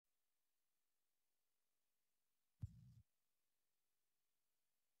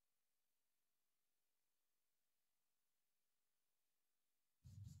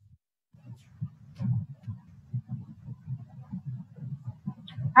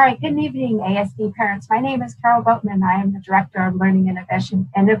All right, good evening, ASD parents. My name is Carol Boatman. I am the Director of Learning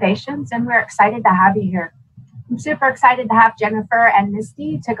Innovations, and we're excited to have you here. I'm super excited to have Jennifer and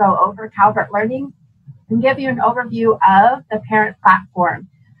Misty to go over Calvert Learning and give you an overview of the parent platform.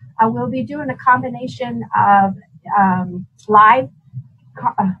 We'll be doing a combination of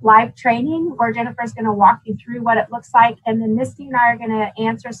live training where Jennifer's going to walk you through what it looks like, and then Misty and I are going to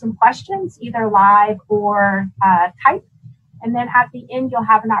answer some questions, either live or type. And then at the end, you'll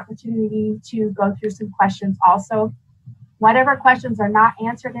have an opportunity to go through some questions also. Whatever questions are not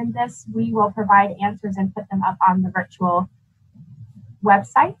answered in this, we will provide answers and put them up on the virtual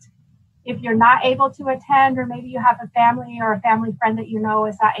website. If you're not able to attend, or maybe you have a family or a family friend that you know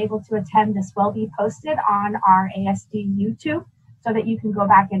is not able to attend, this will be posted on our ASD YouTube so that you can go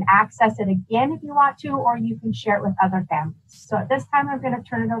back and access it again if you want to, or you can share it with other families. So at this time, I'm going to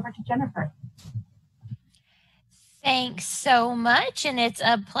turn it over to Jennifer. Thanks so much, and it's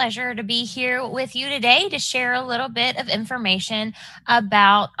a pleasure to be here with you today to share a little bit of information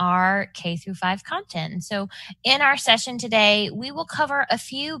about our K-5 content. So in our session today, we will cover a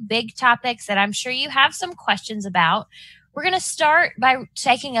few big topics that I'm sure you have some questions about. We're going to start by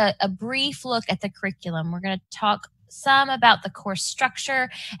taking a brief look at the curriculum. We're going to talk some about the course structure,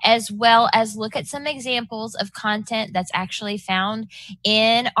 as well as look at some examples of content that's actually found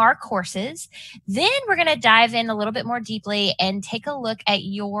in our courses. Then we're going to dive in a little bit more deeply and take a look at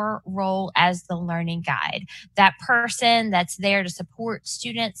your role as the learning guide, that person that's there to support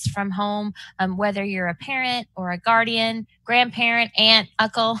students from home, whether you're a parent or a guardian, grandparent, aunt,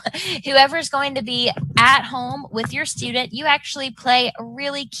 uncle, whoever's going to be at home with your student. You actually play a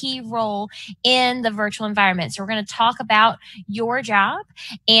really key role in the virtual environment. So we're going to talk about your job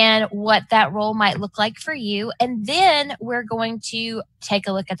and what that role might look like for you. And then we're going to take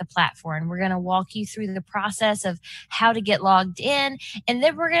a look at the platform. We're going to walk you through the process of how to get logged in. And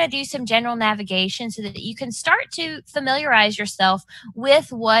then we're going to do some general navigation so that you can start to familiarize yourself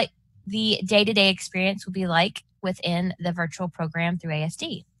with what the day-to-day experience will be like within the virtual program through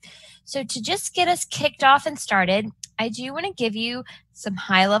ASD. So to just get us kicked off and started, I do want to give you some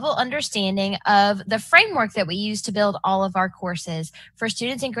high-level understanding of the framework that we use to build all of our courses for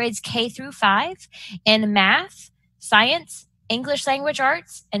students in grades K-5 in math, science, English language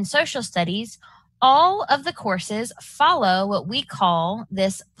arts, and social studies. All of the courses follow what we call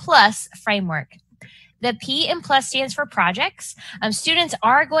this PLUS framework. The P in PLUS stands for projects. Students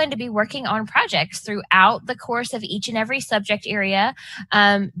are going to be working on projects throughout the course of each and every subject area.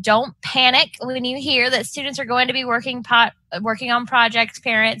 Don't panic when you hear that students are going to be working on projects,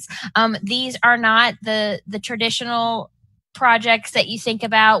 parents. These are not the traditional projects that you think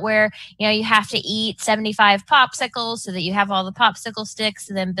about where you have to eat 75 popsicles so that you have all the popsicle sticks,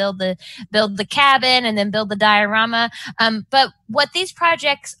 and then build the cabin, and then build the diorama. But what these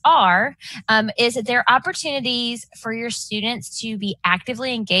projects are is that they're opportunities for your students to be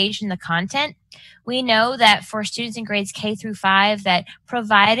actively engaged in the content. We know that for students in grades K-5, that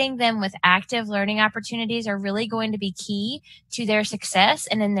providing them with active learning opportunities are really going to be key to their success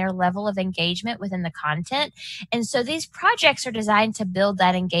and in their level of engagement within the content. And so these projects are designed to build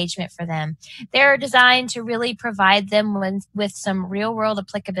that engagement for them. They're designed to really provide them with some real world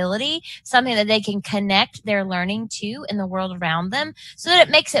applicability, something that they can connect their learning to in the world around them so that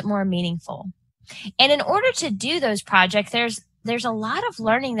it makes it more meaningful. And in order to do those projects, there's a lot of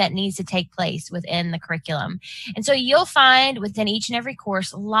learning that needs to take place within the curriculum. And so you'll find within each and every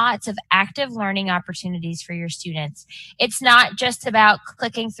course lots of active learning opportunities for your students. It's not just about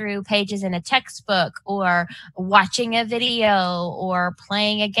clicking through pages in a textbook or watching a video or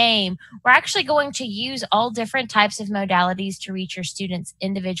playing a game. We're actually going to use all different types of modalities to reach your students'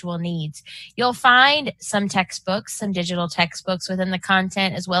 individual needs. You'll find some textbooks, some digital textbooks within the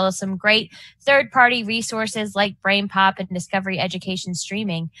content, as well as some great third-party resources like BrainPop and Discovery Education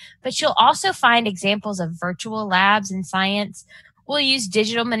streaming, but you'll also find examples of virtual labs in science. We'll use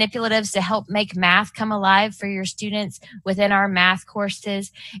digital manipulatives to help make math come alive for your students within our math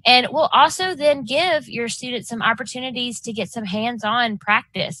courses. And we'll also then give your students some opportunities to get some hands-on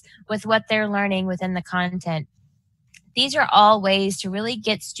practice with what they're learning within the content. These are all ways to really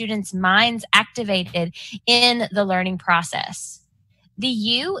get students' minds activated in the learning process. The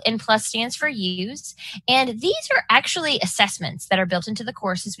U in PLUS stands for U's, and these are actually assessments that are built into the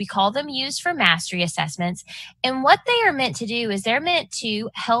courses. We call them U's for Mastery assessments, and what they are meant to do is they're meant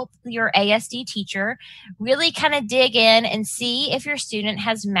to help your ASD teacher really kind of dig in and see if your student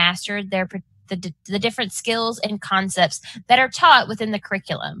has mastered the different skills and concepts that are taught within the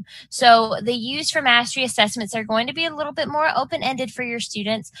curriculum. So the use for mastery assessments are going to be a little bit more open-ended for your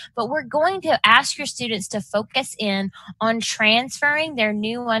students, but we're going to ask your students to focus in on transferring their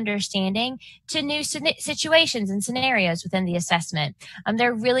new understanding to new situations and scenarios within the assessment.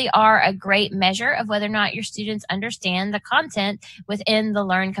 There really are a great measure of whether or not your students understand the content within the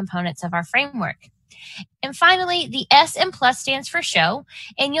learn components of our framework. And finally, the S in plus stands for show.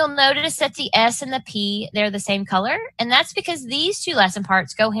 And you'll notice that the S and the P, they're the same color. And that's because these two lesson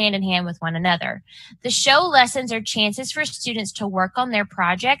parts go hand in hand with one another. The show lessons are chances for students to work on their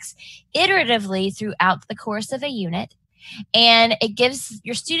projects iteratively throughout the course of a unit. And it gives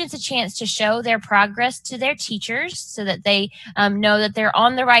your students a chance to show their progress to their teachers so that they know that they're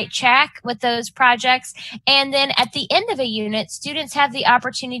on the right track with those projects. And then at the end of a unit, students have the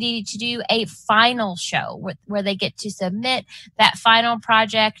opportunity to do a final show where they get to submit that final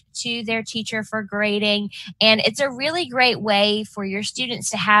project to their teacher for grading. And it's a really great way for your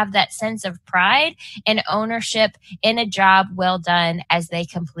students to have that sense of pride and ownership in a job well done as they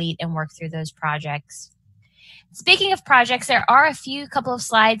complete and work through those projects. Speaking of projects, there are a few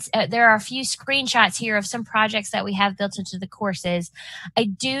screenshots here of some projects that we have built into the courses. I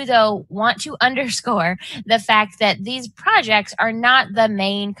do, though, want to underscore the fact that these projects are not the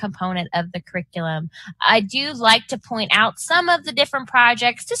main component of the curriculum. I do like to point out some of the different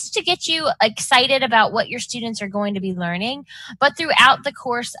projects just to get you excited about what your students are going to be learning. But throughout the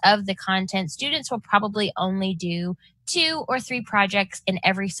course of the content, students will probably only do 2 or 3 projects in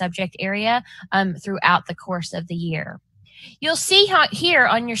every subject area throughout the course of the year. You'll see here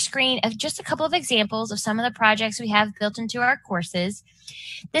on your screen just a couple of examples of some of the projects we have built into our courses.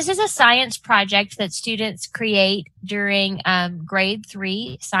 This is a science project that students create during grade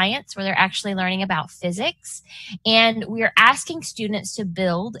 3 science, where they're actually learning about physics. And we're asking students to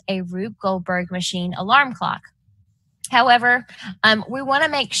build a Rube Goldberg machine alarm clock. However, we want to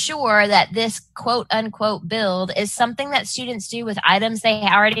make sure that this quote unquote build is something that students do with items they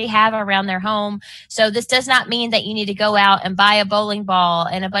already have around their home. So this does not mean that you need to go out and buy a bowling ball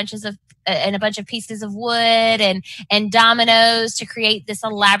and a bunch of pieces of wood and dominoes to create this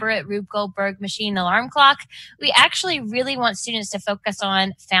elaborate Rube Goldberg machine alarm clock. We actually really want students to focus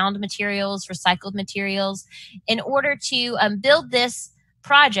on found materials, recycled materials, in order to build this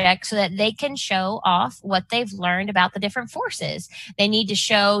project so that they can show off what they've learned about the different forces. They need to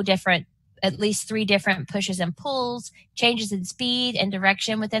show at least 3 different pushes and pulls, changes in speed and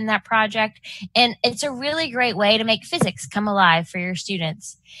direction within that project. And it's a really great way to make physics come alive for your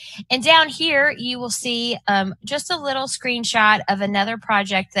students. And down here, you will see just a little screenshot of another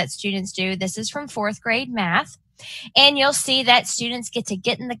project that students do. This is from 4th grade math. And you'll see that students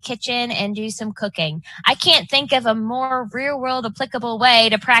get in the kitchen and do some cooking. I can't think of a more real-world applicable way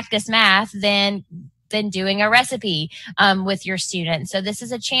to practice math than doing a recipe with your students. So this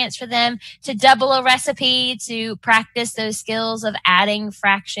is a chance for them to double a recipe, to practice those skills of adding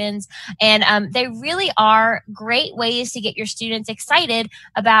fractions. And they really are great ways to get your students excited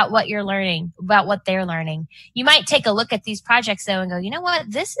about what you're learning, about what they're learning. You might take a look at these projects, though, and go, you know what,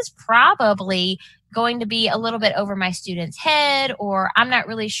 this is probably going to be a little bit over my student's head, or I'm not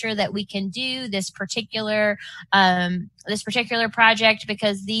really sure that we can do this particular project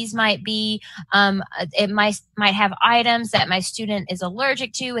because these might be, it might have items that my student is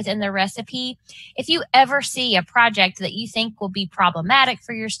allergic to within the recipe. If you ever see a project that you think will be problematic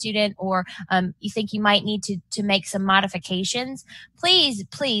for your student, or you think you might need to make some modifications, please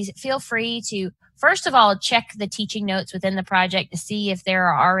feel free to, first of all, check the teaching notes within the project to see if there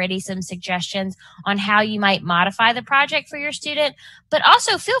are already some suggestions on how you might modify the project for your student. But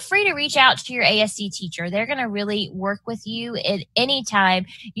also feel free to reach out to your ASD teacher. They're going to really work with you at any time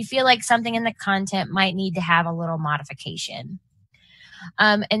you feel like something in the content might need to have a little modification.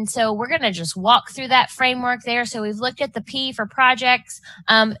 And so we're going to just walk through that framework there. So we've looked at the P for projects.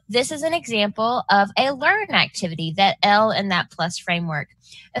 This is an example of a learn activity, that L in that plus framework.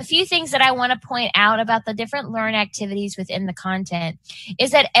 A few things that I want to point out about the different learn activities within the content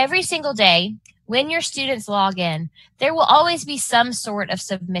is that every single day, when your students log in, there will always be some sort of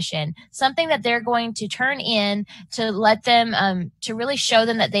submission, something that they're going to turn in to let them, to really show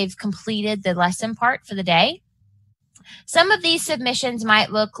them that they've completed the lesson part for the day. Some of these submissions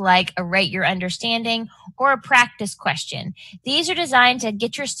might look like a rate your understanding or a practice question. These are designed to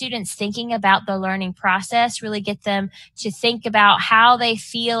get your students thinking about the learning process, really get them to think about how they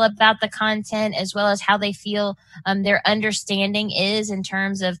feel about the content, as well as how they feel their understanding is in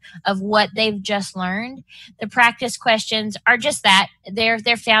terms of what they've just learned. The practice questions are just that. they're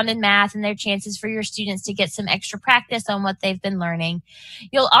found in math, and they're chances for your students to get some extra practice on what they've been learning.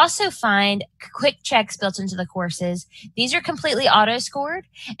 You'll also find quick checks built into the courses. These are completely auto scored,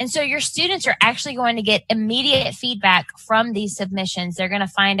 and so your students are actually going to get immediate feedback from these submissions. They're going to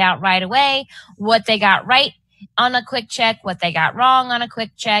find out right away what they got right on a quick check, what they got wrong on a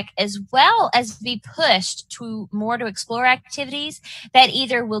quick check, as well as be pushed to explore activities that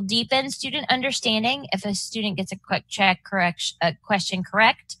either will deepen student understanding if a student gets a quick check question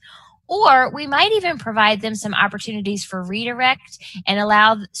correct, or we might even provide them some opportunities for redirect and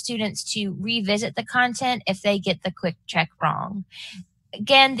allow students to revisit the content if they get the quick check wrong.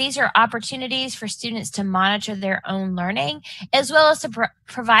 Again, these are opportunities for students to monitor their own learning, as well as to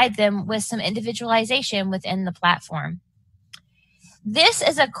provide them with some individualization within the platform. This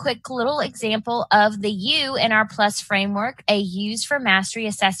is a quick little example of the U in our PLUS framework, a U's for Mastery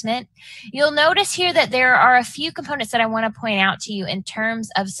assessment. You'll notice here that there are a few components that I want to point out to you in terms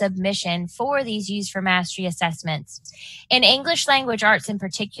of submission for these U's for Mastery assessments. In English language arts in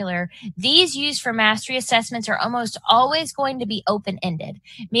particular, these U's for Mastery assessments are almost always going to be open-ended,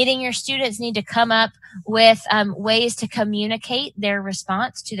 meaning your students need to come up with ways to communicate their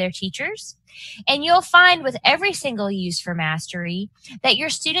response to their teachers. And you'll find with every single U's for Mastery that your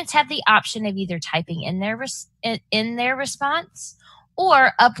students have the option of either typing in their response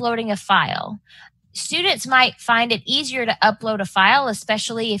or uploading a file. Students might find it easier to upload a file,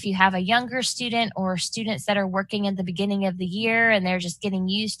 especially if you have a younger student or students that are working at the beginning of the year and they're just getting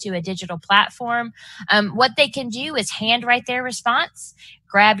used to a digital platform. What they can do is handwrite their response,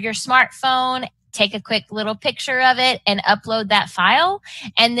 grab your smartphone, take a quick little picture of it and upload that file,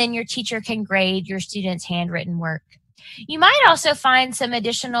 and then your teacher can grade your students' handwritten work. You might also find some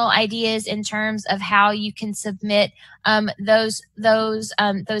additional ideas in terms of how you can submit those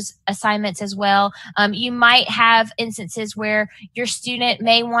assignments as well. You might have instances where your student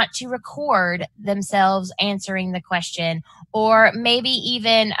may want to record themselves answering the question, or maybe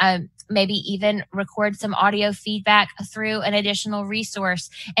even record some audio feedback through an additional resource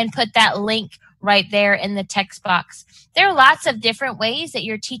and put that link right there in the text box. There are lots of different ways that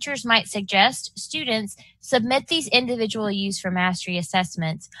your teachers might suggest students submit these individual U's for Mastery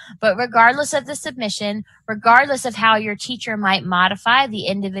assessments. But regardless of the submission, regardless of how your teacher might modify the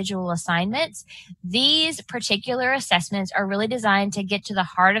individual assignments, these particular assessments are really designed to get to the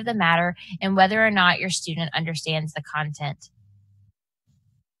heart of the matter and whether or not your student understands the content.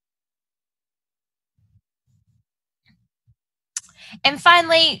 And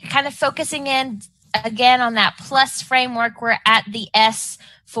finally, kind of focusing in again on that PLUS framework, we're at the S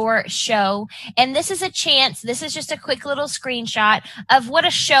for show. And this is just a quick little screenshot of what a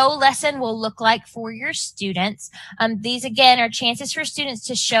show lesson will look like for your students. These again are chances for students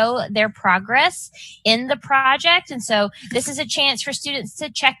to show their progress in the project. And so this is a chance for students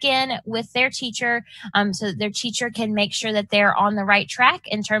to check in with their teacher so that their teacher can make sure that they're on the right track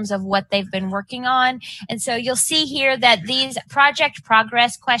in terms of what they've been working on. And so you'll see here that these project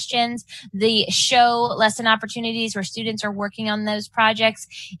progress questions, the show lesson opportunities where students are working on those projects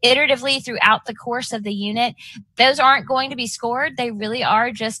iteratively throughout the course of the unit, those aren't going to be scored. They really are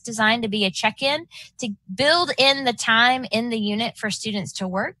just designed to be a check-in to build in the time in the unit for students to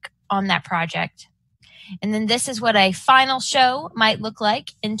work on that project. And then this is what a final show might look like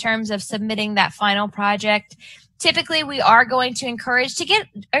in terms of submitting that final project. Typically, we are going to encourage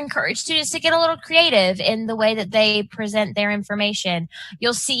students to get a little creative in the way that they present their information.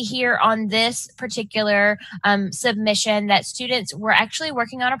 You'll see here on this particular submission that students were actually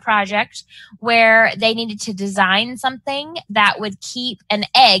working on a project where they needed to design something that would keep an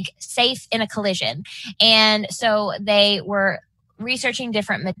egg safe in a collision. And so they were researching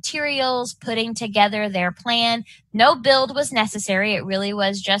different materials, putting together their plan. No build was necessary. It really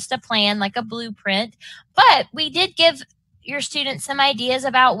was just a plan, like a blueprint. But we did give your students some ideas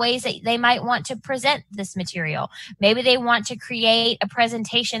about ways that they might want to present this material. Maybe they want to create a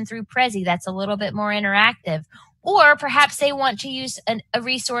presentation through Prezi that's a little bit more interactive. Or perhaps they want to use a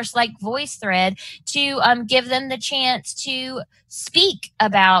resource like VoiceThread to give them the chance to speak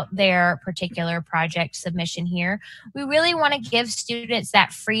about their particular project submission here. We really want to give students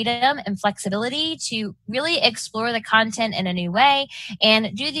that freedom and flexibility to really explore the content in a new way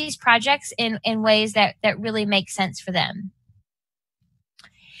and do these projects in ways that really make sense for them.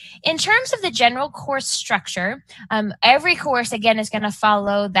 In terms of the general course structure, every course, again, is going to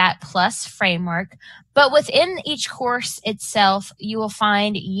follow that PLUS framework. But within each course itself, you will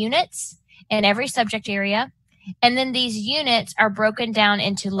find units in every subject area. And then these units are broken down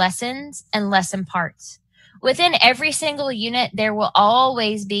into lessons and lesson parts. Within every single unit, there will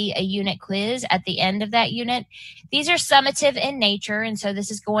always be a unit quiz at the end of that unit. These are summative in nature, and so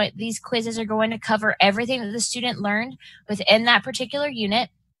these quizzes are going to cover everything that the student learned within that particular unit.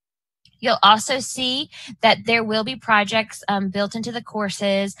 You'll also see that there will be projects built into the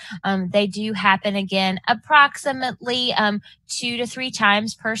courses. They do happen again approximately 2 to 3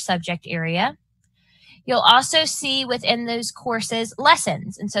 times per subject area. You'll also see within those courses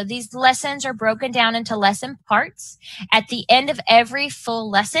lessons. And so these lessons are broken down into lesson parts. At the end of every full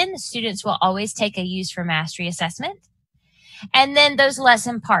lesson, students will always take a Use for Mastery assessment. And then those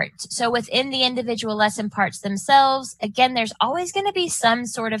lesson parts. So within the individual lesson parts themselves, again, there's always going to be some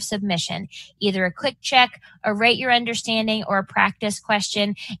sort of submission, either a quick check, a rate your understanding, or a practice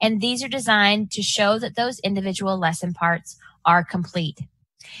question. And these are designed to show that those individual lesson parts are complete.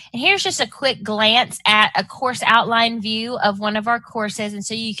 And here's just a quick glance at a course outline view of one of our courses. And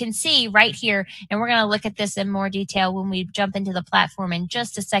so you can see right here, and we're going to look at this in more detail when we jump into the platform in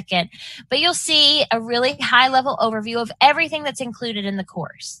just a second, but you'll see a really high level overview of everything that's included in the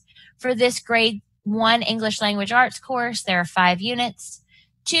course. For this grade 1 English Language Arts course, there are 5 units.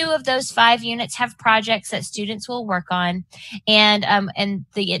 2 of those 5 units have projects that students will work on, and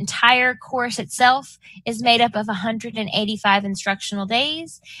the entire course itself is made up of 185 instructional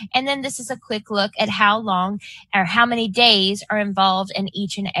days. And then this is a quick look at how long or how many days are involved in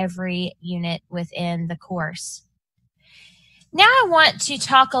each and every unit within the course. Now I want to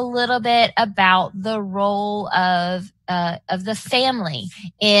talk a little bit about the role of the family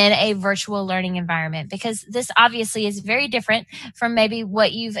in a virtual learning environment, because this obviously is very different from maybe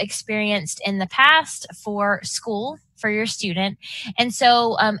what you've experienced in the past for school for your student. And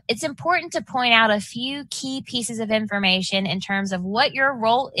so it's important to point out a few key pieces of information in terms of what your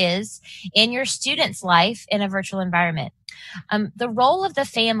role is in your student's life in a virtual environment. The role of the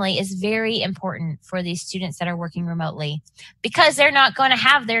family is very important for these students that are working remotely, because they're not going to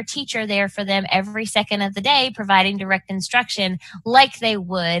have their teacher there for them every second of the day providing direct instruction like they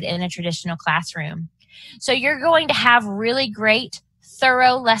would in a traditional classroom. So you're going to have really great,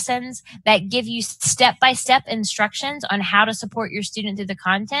 thorough lessons that give you step-by-step instructions on how to support your student through the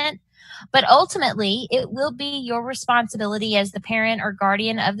content. But ultimately, it will be your responsibility as the parent or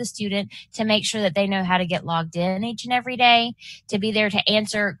guardian of the student to make sure that they know how to get logged in each and every day, to be there to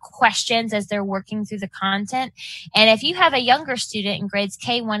answer questions as they're working through the content. And if you have a younger student in grades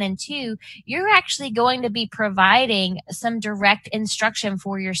K1 and 2, you're actually going to be providing some direct instruction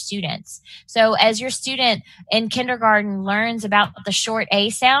for your students. So as your student in kindergarten learns about the short A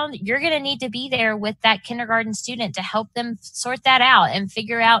sound, you're going to need to be there with that kindergarten student to help them sort that out and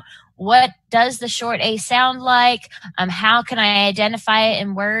figure out, what does the short A sound like? How can I identify it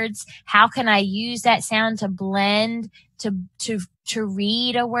in words? How can I use that sound to blend to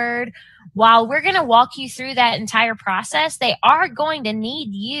read a word? While we're going to walk you through that entire process, they are going to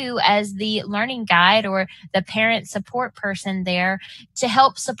need you as the learning guide or the parent support person there to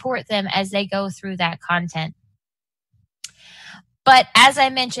help support them as they go through that content. But as I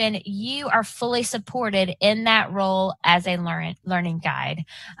mentioned, you are fully supported in that role as a learning guide.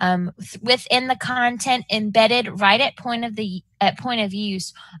 Within the content embedded right at point of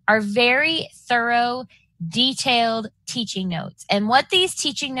use are very thorough, detailed teaching notes. And what these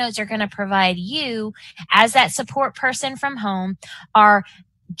teaching notes are going to provide you as that support person from home are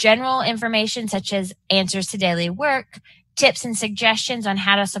general information such as answers to daily work, tips and suggestions on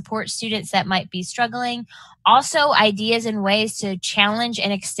how to support students that might be struggling. Also, ideas and ways to challenge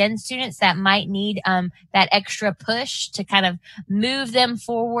and extend students that might need that extra push to kind of move them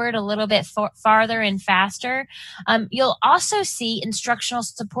forward a little bit farther and faster. You'll also see instructional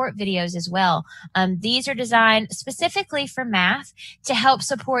support videos as well. These are designed specifically for math to help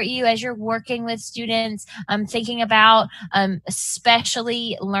support you as you're working with students, thinking about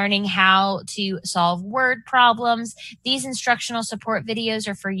especially learning how to solve word problems. These instructional support videos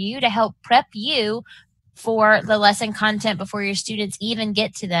are for you to help prep you for the lesson content before your students even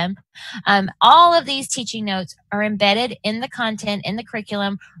get to them. All of these teaching notes are embedded in the content, in the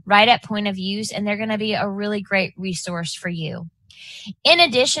curriculum, right at point of use, and they're going to be a really great resource for you. In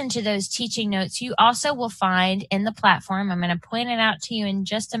addition to those teaching notes, you also will find in the platform, I'm going to point it out to you in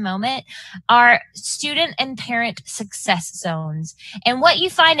just a moment, are student and parent success zones. And what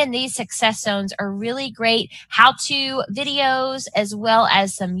you find in these success zones are really great how-to videos, as well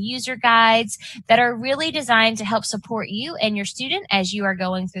as some user guides that are really designed to help support you and your student as you are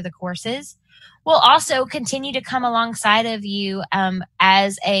going through the courses. We'll also continue to come alongside of you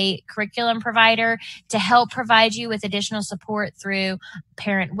as a curriculum provider to help provide you with additional support through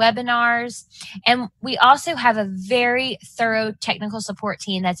parent webinars. And we also have a very thorough technical support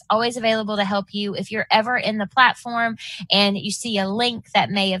team that's always available to help you if you're ever in the platform and you see a link that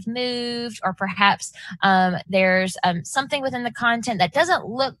may have moved, or perhaps there's something within the content that doesn't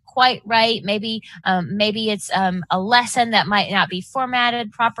look quite right. Maybe it's a lesson that might not be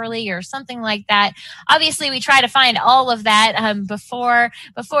formatted properly or something like that. Obviously, we try to find all of that before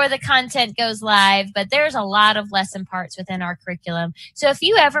the content goes live, but there's a lot of lesson parts within our curriculum. So if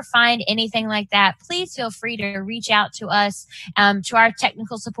you ever find anything like that, please feel free to reach out to us, to our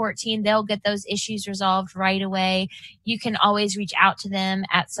technical support team. They'll get those issues resolved right away. You can always reach out to them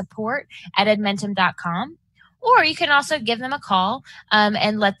at support@edmentum.com. Or you can also give them a call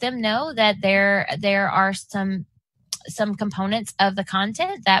and let them know that there are some components of the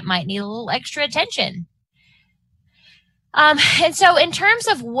content that might need a little extra attention. And so in terms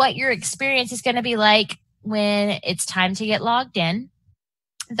of what your experience is going to be like when it's time to get logged in,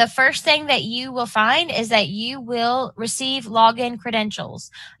 the first thing that you will find is that you will receive login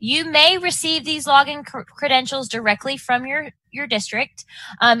credentials. You may receive these login credentials directly from your district.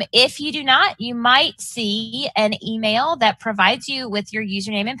 If you do not, you might see an email that provides you with your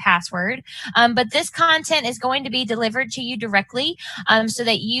username and password. But this content is going to be delivered to you directly so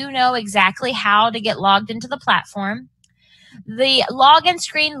that you know exactly how to get logged into the platform. The login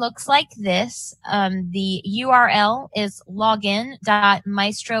screen looks like this. The URL is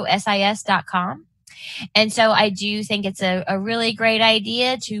login.maestrosis.com. And so I do think it's a really great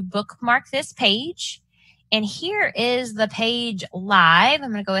idea to bookmark this page. And here is the page live.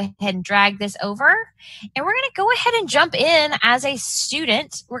 I'm going to go ahead and drag this over. And we're going to go ahead and jump in as a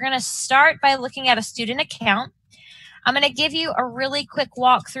student. We're going to start by looking at a student account. I'm going to give you a really quick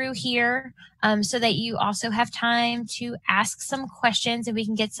walkthrough here so that you also have time to ask some questions and we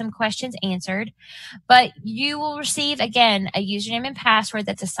can get some questions answered. But you will receive, again, a username and password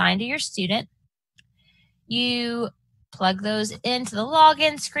that's assigned to your student. You plug those into the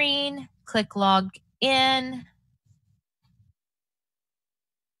login screen, click log in.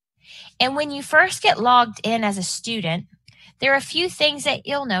 And when you first get logged in as a student, there are a few things that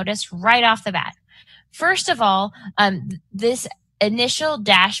you'll notice right off the bat. First of all, this initial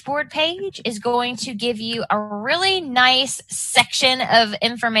dashboard page is going to give you a really nice section of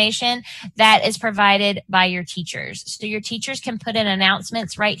information that is provided by your teachers. So your teachers can put in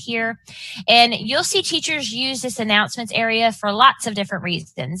announcements right here. And you'll see teachers use this announcements area for lots of different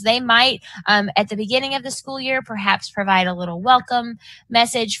reasons. They might, at the beginning of the school year, perhaps provide a little welcome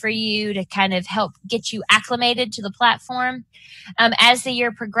message for you to kind of help get you acclimated to the platform. As the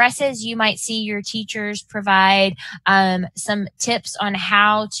year progresses, you might see your teachers provide some tips on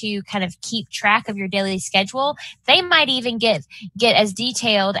how to kind of keep track of your daily schedule. They might even get as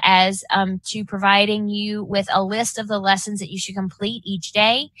detailed as to providing you with a list of the lessons that you should complete each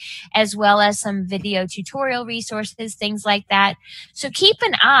day, as well as some video tutorial resources, things like that. So keep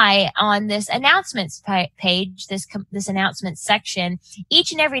an eye on this announcements page, this announcements section,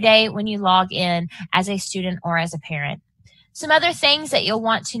 each and every day when you log in as a student or as a parent. Some other things that you'll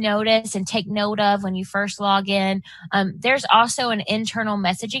want to notice and take note of when you first log in, there's also an internal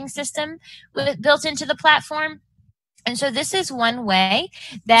messaging system built into the platform. And so this is one way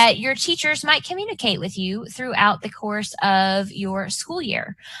that your teachers might communicate with you throughout the course of your school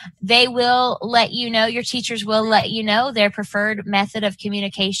year. They will let you know, your teachers will let you know their preferred method of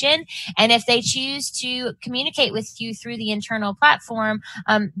communication. And if they choose to communicate with you through the internal platform,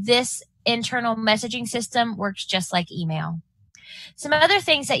 this internal messaging system works just like email. Some other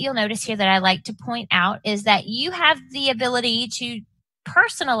things that you'll notice here that I like to point out is that you have the ability to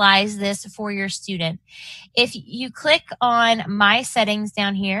personalize this for your student. If you click on My Settings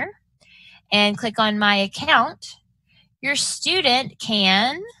down here and click on My Account, your student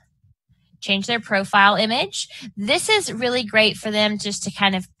can change their profile image. This is really great for them just to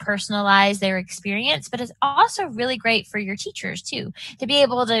kind of personalize their experience, but it's also really great for your teachers too, to be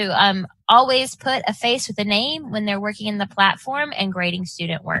able to always put a face with a name when they're working in the platform and grading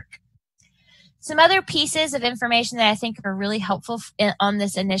student work. Some other pieces of information that I think are really helpful on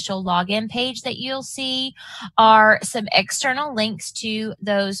this initial login page that you'll see are some external links to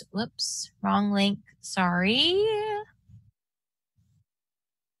those, whoops, wrong link, sorry.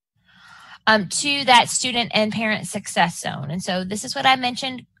 To that student and parent success zone. And so this is what I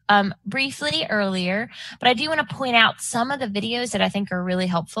mentioned briefly earlier, but I do want to point out some of the videos that I think are really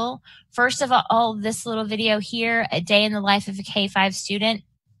helpful. First of all, this little video here, A Day in the Life of a K-5 Student,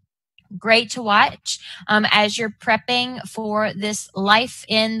 Great to watch as you're prepping for this life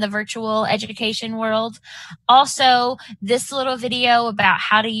in the virtual education world. Also, this little video about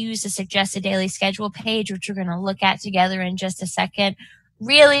how to use the suggested daily schedule page, which we're going to look at together in just a second,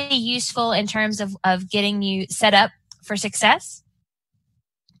 really useful in terms of getting you set up for success.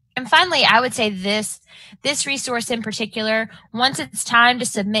 And finally, I would say this resource in particular, once it's time to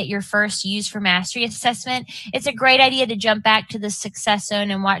submit your first Use for Mastery assessment, it's a great idea to jump back to the Success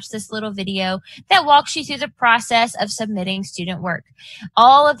Zone and watch this little video that walks you through the process of submitting student work.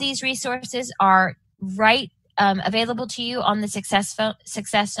 All of these resources are available to you on the Success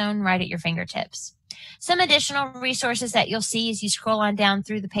Zone right at your fingertips. Some additional resources that you'll see as you scroll on down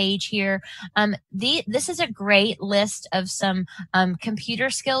through the page here. This is a great list of some computer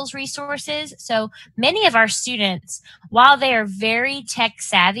skills resources. So many of our students, while they are very tech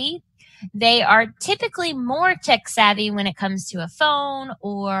savvy, they are typically more tech savvy when it comes to a phone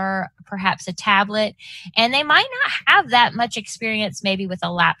or perhaps a tablet, and they might not have that much experience maybe with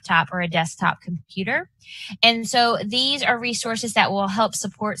a laptop or a desktop computer. And so these are resources that will help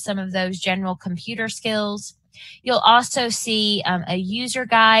support some of those general computer skills. You'll also see a user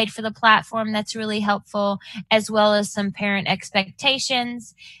guide for the platform that's really helpful, as well as some parent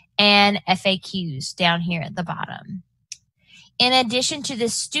expectations and FAQs down here at the bottom. In addition to the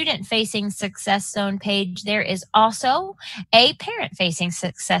student-facing Success Zone page, there is also a parent-facing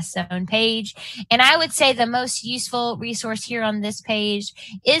Success Zone page. And I would say the most useful resource here on this page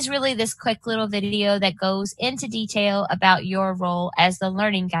is really this quick little video that goes into detail about your role as the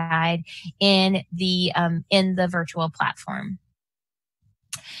learning guide in the virtual platform.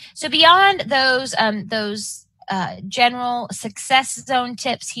 So beyond those general Success Zone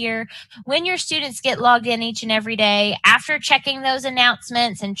tips here, when your students get logged in each and every day, after checking those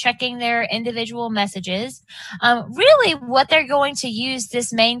announcements and checking their individual messages, really what they're going to use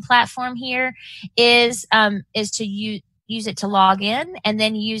this main platform here is to use it to log in and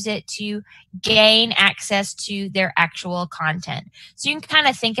then use it to gain access to their actual content. So you can kind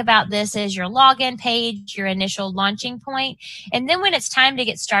of think about this as your login page, your initial launching point, and then when it's time to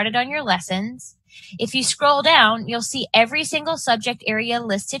get started on your lessons, if you scroll down, you'll see every single subject area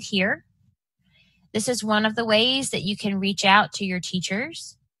listed here. This is one of the ways that you can reach out to your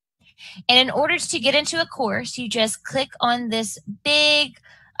teachers. And in order to get into a course, you just click on this big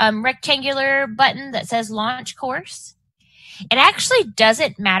rectangular button that says Launch Course. It actually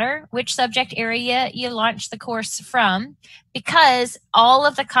doesn't matter which subject area you launch the course from, because all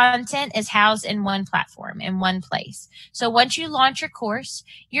of the content is housed in one platform, in one place. So once you launch your course,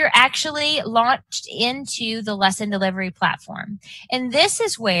 you're actually launched into the lesson delivery platform. And this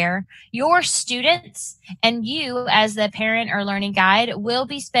is where your students and you as the parent or learning guide will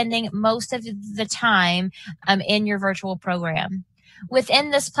be spending most of the time in your virtual program. Within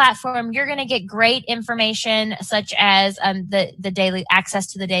this platform, you're going to get great information such as the daily access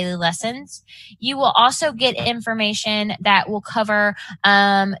to the daily lessons. You will also get information that will cover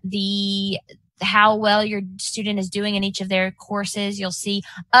how well your student is doing in each of their courses. You'll see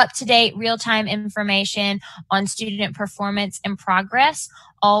up-to-date real-time information on student performance and progress,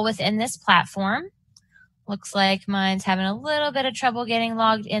 all within this platform. Looks like mine's having a little bit of trouble getting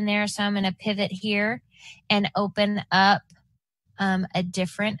logged in there, so I'm going to pivot here and open up a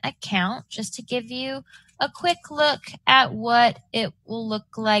different account just to give you a quick look at what it will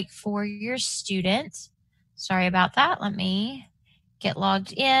look like for your student. Sorry about that. Let me get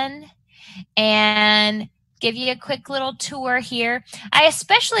logged in and give you a quick little tour here. I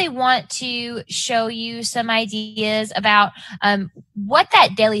especially want to show you some ideas about what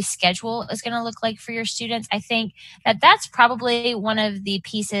that daily schedule is going to look like for your students. I think that that's probably one of the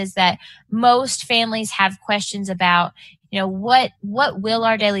pieces that most families have questions about. You know, what will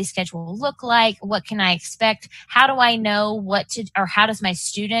our daily schedule look like? What can I expect? How do I know what to, or how does my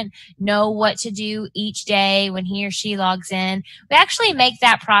student know what to do each day when he or she logs in? We actually make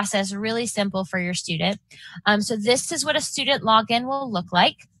that process really simple for your student. So this is what a student login will look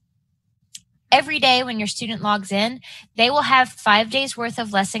like. Every day when your student logs in, they will have 5 days worth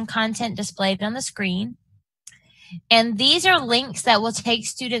of lesson content displayed on the screen. And these are links that will take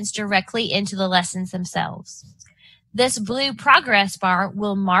students directly into the lessons themselves. This blue progress bar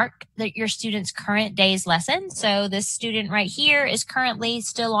will mark your student's current day's lesson. So this student right here is currently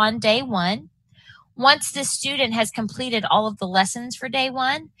still on day 1. Once this student has completed all of the lessons for day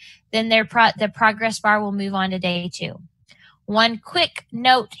 1, then the progress bar will move on to day 2. One quick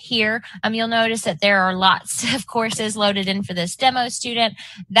note here, you'll notice that there are lots of courses loaded in for this demo student.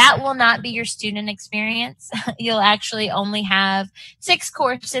 That will not be your student experience. You'll actually only have 6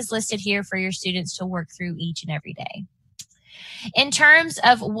 courses listed here for your students to work through each and every day. in terms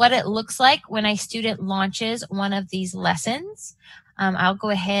of what it looks like when a student launches one of these lessons, I'll go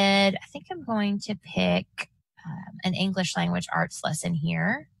ahead. I think I'm going to pick an English language arts lesson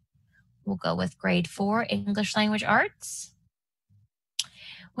here. We'll go with grade 4 English language arts.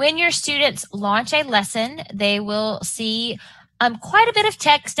 When your students launch a lesson, they will see quite a bit of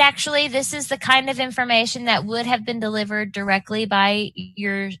text, actually. This is the kind of information that would have been delivered directly by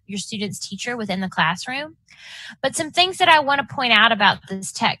your student's teacher within the classroom. But some things that I want to point out about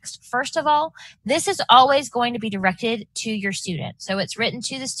this text. First of all, this is always going to be directed to your student. So it's written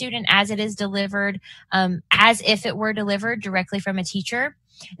to the student as it is delivered, as if it were delivered directly from a teacher.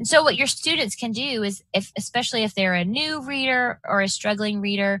 And so what your students can do is, especially if they're a new reader or a struggling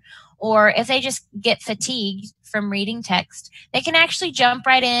reader, or if they just get fatigued from reading text, they can actually jump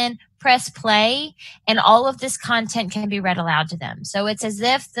right in, press play, and all of this content can be read aloud to them. So it's as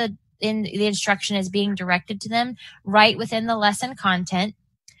if the instruction is being directed to them right within the lesson content.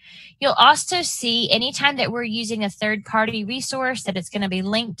 You'll also see anytime that we're using a third-party resource that it's going to be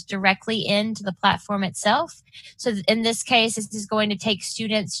linked directly into the platform itself. So in this case, this is going to take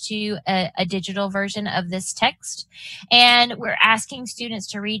students to a digital version of this text. And we're asking students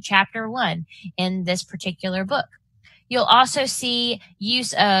to read chapter 1 in this particular book. You'll also see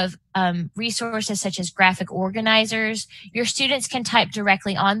use of resources such as graphic organizers. Your students can type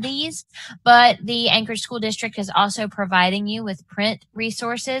directly on these, but the Anchorage School District is also providing you with print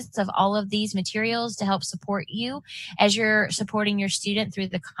resources of all of these materials to help support you as you're supporting your student through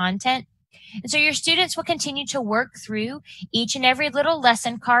the content. And so your students will continue to work through each and every little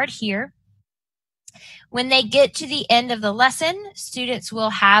lesson card here. When they get to the end of the lesson, students will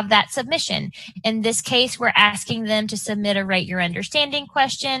have that submission. In this case, we're asking them to submit a Rate Your Understanding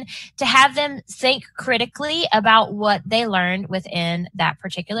question to have them think critically about what they learned within that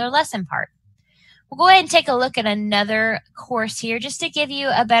particular lesson part. We'll go ahead and take a look at another course here just to give you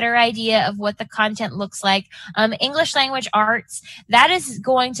a better idea of what the content looks like. English language arts, that is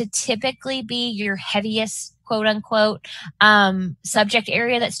going to typically be your heaviest, quote unquote, subject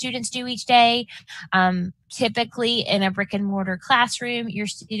area that students do each day. Typically in a brick and mortar classroom, your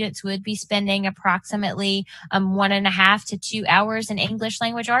students would be spending approximately 1.5 to 2 hours in English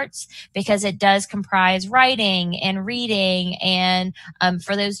language arts, because it does comprise writing and reading, and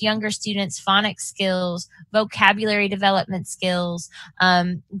for those younger students, phonics skills, vocabulary development skills,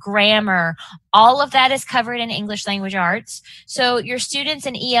 grammar. All of that is covered in English language arts. So your students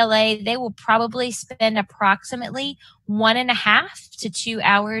in ELA, they will probably spend approximately 1.5 to 2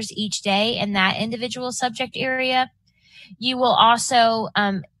 hours each day in that individual subject area. You will also,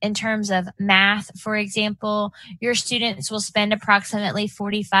 in terms of math, for example, your students will spend approximately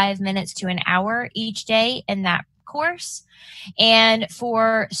 45 minutes to an hour each day in that course. And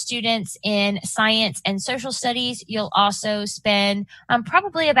for students in science and social studies, you'll also spend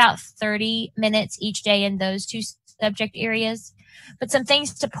probably about 30 minutes each day in those two subject areas. But some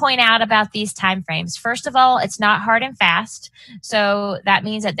things to point out about these time frames. First of all, it's not hard and fast. So that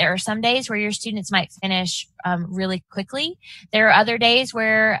means that there are some days where your students might finish really quickly. There are other days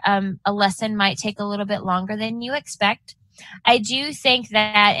where a lesson might take a little bit longer than you expect. I do think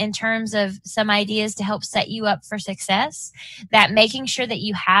that in terms of some ideas to help set you up for success, that making sure that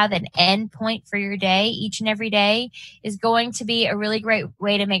you have an end point for your day each and every day is going to be a really great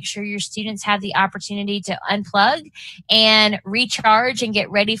way to make sure your students have the opportunity to unplug and recharge and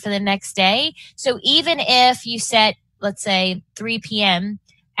get ready for the next day. So even if you set, let's say, 3 p.m.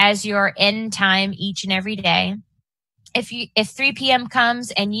 as your end time each and every day, if 3 p.m.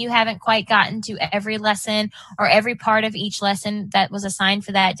 comes and you haven't quite gotten to every lesson or every part of each lesson that was assigned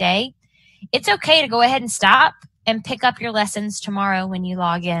for that day, it's okay to go ahead and stop and pick up your lessons tomorrow when you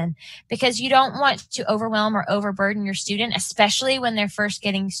log in, because you don't want to overwhelm or overburden your student, especially when they're first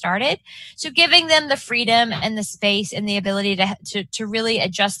getting started. So giving them the freedom and the space and the ability to really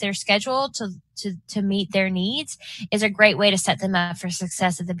adjust their schedule to meet their needs is a great way to set them up for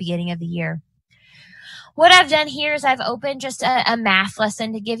success at the beginning of the year. What I've done here is I've opened just a math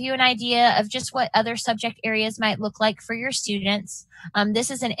lesson to give you an idea of just what other subject areas might look like for your students. This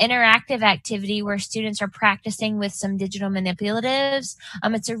is an interactive activity where students are practicing with some digital manipulatives.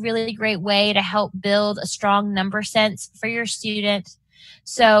 It's a really great way to help build a strong number sense for your student.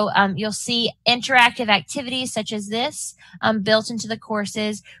 So you'll see interactive activities such as this built into the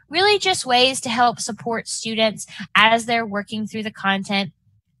courses, really just ways to help support students as they're working through the content.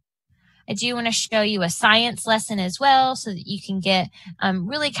 I do want to show you a science lesson as well so that you can get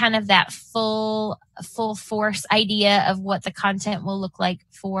really kind of that full force idea of what the content will look like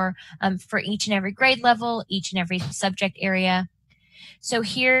for each and every grade level, each and every subject area. So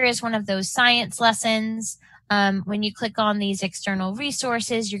here is one of those science lessons. When you click on these external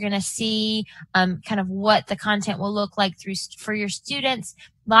resources, you're going to see kind of what the content will look like for your students.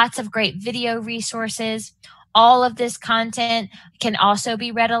 Lots of great video resources. All of this content can also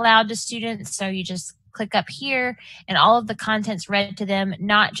be read aloud to students. So you just click up here and all of the content's read to them,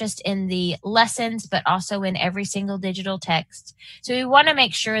 not just in the lessons, but also in every single digital text. So we want to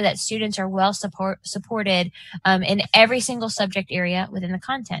make sure that students are well supported in every single subject area within the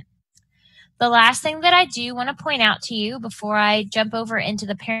content. The last thing that I do want to point out to you before I jump over into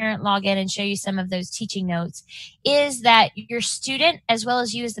the parent login and show you some of those teaching notes is that your student, as well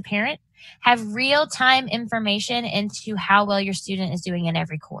as you as the parent, have real-time information into how well your student is doing in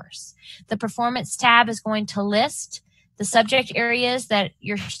every course. The performance tab is going to list the subject areas that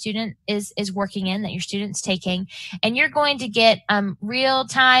your student is working in, that your student's taking, and you're going to get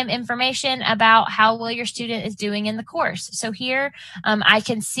real-time information about how well your student is doing in the course. So here I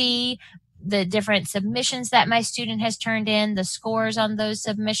can see the different submissions that my student has turned in, the scores on those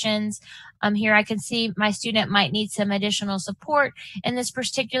submissions. Here I can see my student might need some additional support in this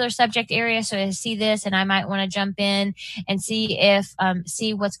particular subject area. So I see this and I might want to jump in and see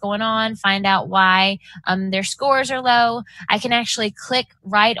what's going on, find out why their scores are low. I can actually click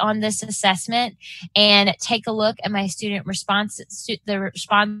right on this assessment and take a look at my student responses, the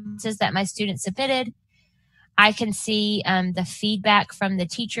responses that my student submitted. I can see the feedback from the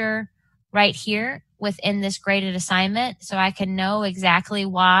teacher right here within this graded assignment. So I can know exactly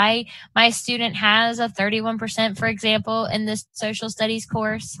why my student has a 31%, for example, in this social studies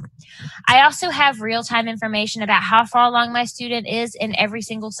course. I also have real-time information about how far along my student is in every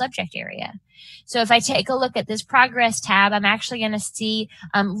single subject area. So if I take a look at this progress tab, I'm actually going to see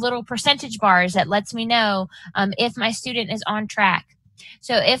little percentage bars that lets me know if my student is on track.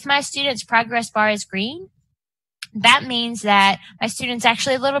 So if my student's progress bar is green, that means that my student's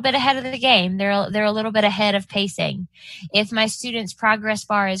actually a little bit ahead of the game. They're a little bit ahead of pacing. If my student's progress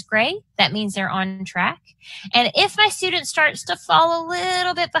bar is gray, that means they're on track. And if my student starts to fall a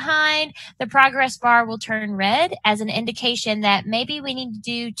little bit behind, the progress bar will turn red as an indication that maybe we need to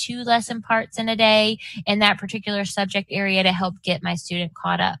do 2 lesson parts in a day in that particular subject area to help get my student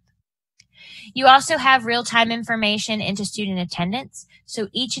caught up. You also have real-time information into student attendance. So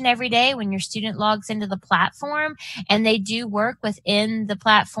each and every day when your student logs into the platform and they do work within the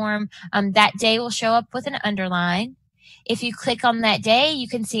platform, that day will show up with an underline. If you click on that day, you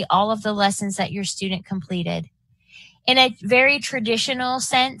can see all of the lessons that your student completed. In a very traditional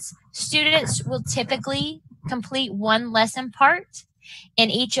sense, students will typically complete 1 lesson part in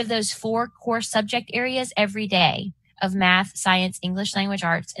each of those 4 core subject areas every day of math, science, English language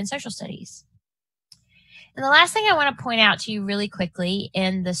arts, and social studies. And the last thing I want to point out to you really quickly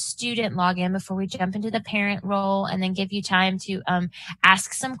in the student login before we jump into the parent role and then give you time to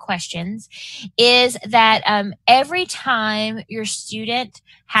ask some questions is that every time your student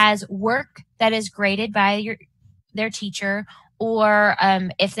has work that is graded by their teacher, or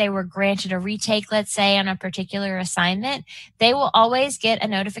if they were granted a retake, let's say, on a particular assignment, they will always get a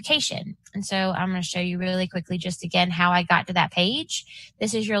notification. And so I'm going to show you really quickly just again how I got to that page.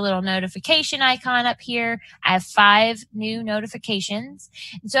 This is your little notification icon up here. I have 5 new notifications.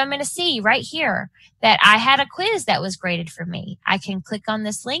 And so I'm going to see right here that I had a quiz that was graded for me. I can click on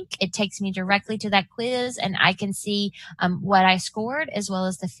this link. It takes me directly to that quiz, and I can see what I scored as well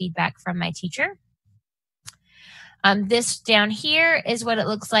as the feedback from my teacher. This down here is what it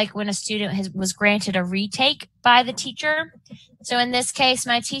looks like when a student was granted a retake by the teacher. So in this case,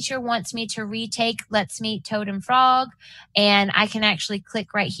 my teacher wants me to retake Let's Meet Toad and Frog, and I can actually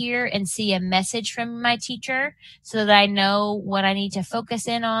click right here and see a message from my teacher so that I know what I need to focus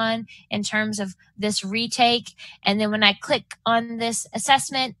in on in terms of this retake. And then when I click on this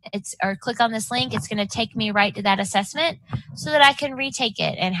assessment, or click on this link, it's going to take me right to that assessment so that I can retake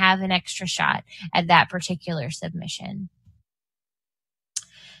it and have an extra shot at that particular submission.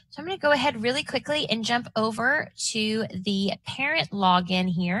 So I'm going to go ahead really quickly and jump over to the parent login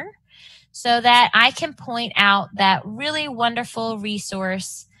here so that I can point out that really wonderful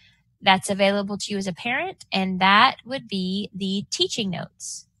resource that's available to you as a parent, and that would be the teaching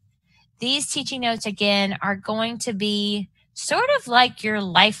notes. These teaching notes, again, are going to be sort of like your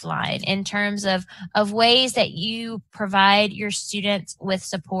lifeline in terms of ways that you provide your students with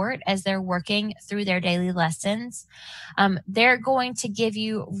support as they're working through their daily lessons. They're going to give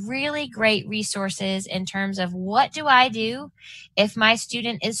you really great resources in terms of what do I do if my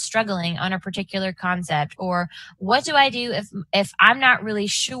student is struggling on a particular concept, or what do I do if I'm not really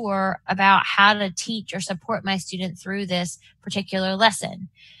sure about how to teach or support my student through this particular lesson.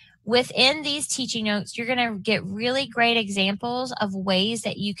 Within these teaching notes, you're going to get really great examples of ways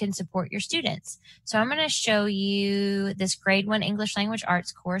that you can support your students. So I'm going to show you this grade 1 English Language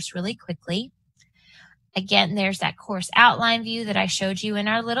Arts course really quickly. Again, there's that course outline view that I showed you in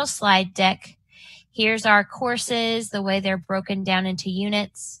our little slide deck. Here's our courses, the way they're broken down into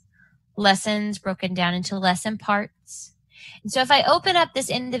units, lessons broken down into lesson parts. And so if I open up this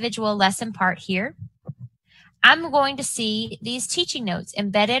individual lesson part here, I'm going to see these teaching notes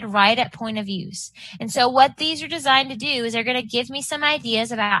embedded right at point of use. And so what these are designed to do is they're going to give me some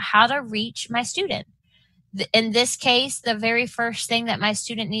ideas about how to reach my student. In this case, the very first thing that my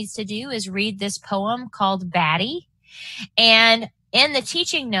student needs to do is read this poem called Batty. And in the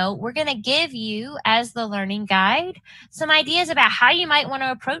teaching note, we're going to give you, as the learning guide, some ideas about how you might want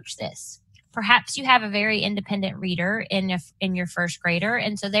to approach this. Perhaps you have a very independent reader in your first grader,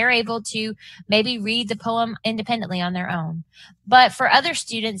 and so they're able to maybe read the poem independently on their own. But for other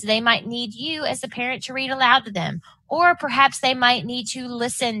students, they might need you as the parent to read aloud to them, or perhaps they might need to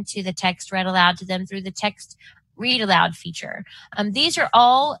listen to the text read aloud to them through the text read aloud feature. These are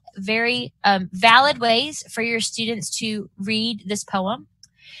all very valid ways for your students to read this poem.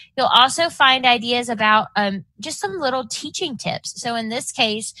 You'll also find ideas about just some little teaching tips. So in this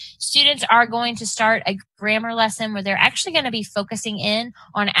case, students are going to start a grammar lesson where they're actually going to be focusing in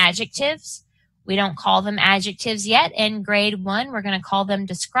on adjectives. We don't call them adjectives yet. In grade 1, we're going to call them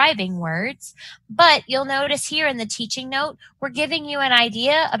describing words. But you'll notice here in the teaching note, we're giving you an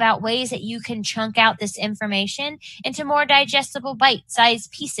idea about ways that you can chunk out this information into more digestible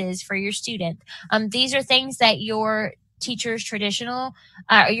bite-sized pieces for your student. These are things that your student's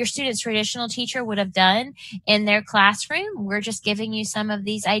traditional teacher would have done in their classroom. We're just giving you some of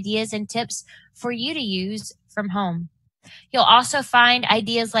these ideas and tips for you to use from home. You'll also find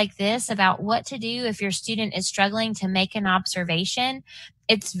ideas like this about what to do if your student is struggling to make an observation.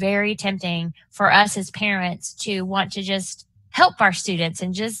 It's very tempting for us as parents to want to just help our students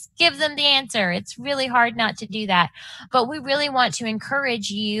and just give them the answer. It's really hard not to do that. But we really want to encourage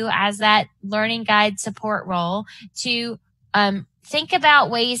you as that learning guide support role to think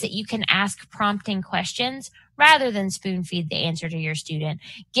about ways that you can ask prompting questions rather than spoon feed the answer to your student.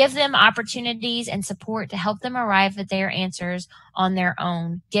 Give them opportunities and support to help them arrive at their answers on their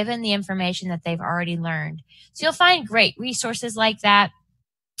own, given the information that they've already learned. So you'll find great resources like that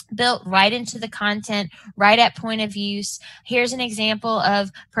built right into the content, right at point of use. Here's an example of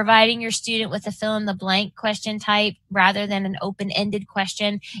providing your student with a fill-in-the-blank question type rather than an open-ended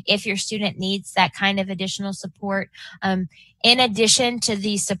question if your student needs that kind of additional support. In addition to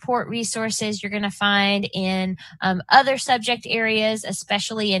these support resources, you're going to find in other subject areas,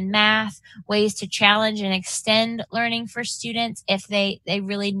 especially in math, ways to challenge and extend learning for students if they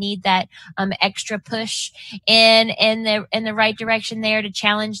really need that extra push in the right direction there to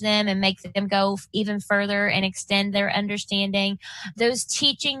challenge them and make them go even further and extend their understanding. Those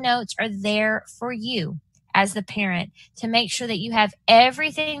teaching notes are there for you as the parent to make sure that you have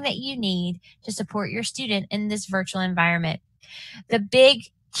everything that you need to support your student in this virtual environment. The big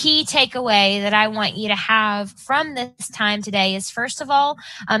key takeaway that I want you to have from this time today is, first of all,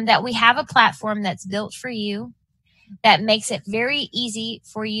 that we have a platform that's built for you that makes it very easy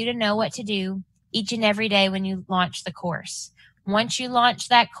for you to know what to do each and every day when you launch the course. Once you launch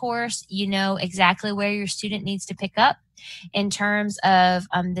that course, you know exactly where your student needs to pick up in terms of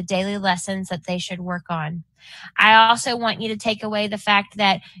the daily lessons that they should work on. I also want you to take away the fact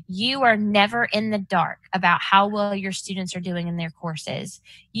that you are never in the dark about how well your students are doing in their courses.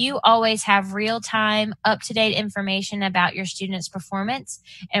 You always have real-time, up-to-date information about your students' performance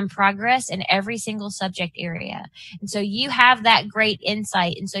and progress in every single subject area. And so you have that great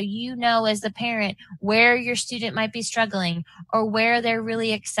insight. And so you know as the parent where your student might be struggling or where they're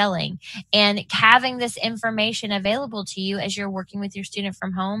really excelling. And having this information available to you as you're working with your student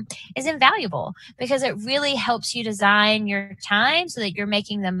from home is invaluable because it really helps you design your time so that you're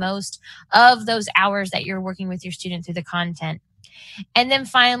making the most of those hours that you're working with your student through the content. And then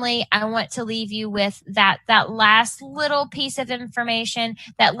finally, I want to leave you with that last little piece of information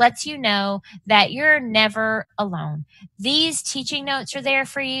that lets you know that you're never alone. These teaching notes are there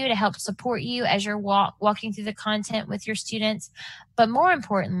for you to help support you as you're walking through the content with your students. But more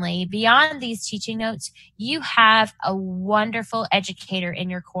importantly, beyond these teaching notes, you have a wonderful educator in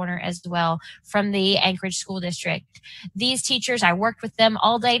your corner as well from the Anchorage School District. These teachers, I worked with them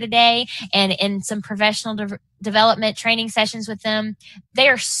all day today and in some professional development training sessions with them. They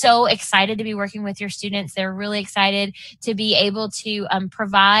are so excited to be working with your students. They're really excited to be able to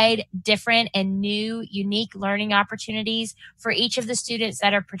provide different and new, unique learning opportunities for each of the students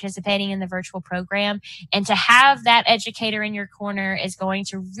that are participating in the virtual program. And to have that educator in your corner here is going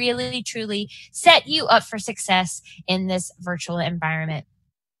to really, truly set you up for success in this virtual environment.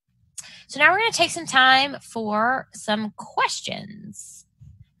 So now we're going to take some time for some questions.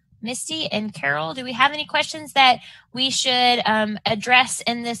 Misty and Carol, do we have any questions that we should address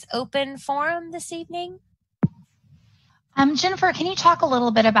in this open forum this evening? Jennifer, can you talk a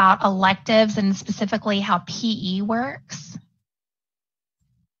little bit about electives and specifically how PE works?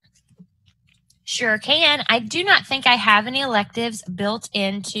 Sure can. I do not think I have any electives built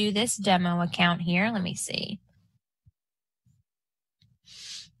into this demo account here. Let me see.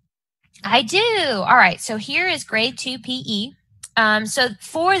 I do. All right. So here is grade 2 PE. So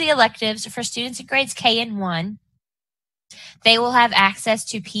for the electives for students in grades K and 1, they will have access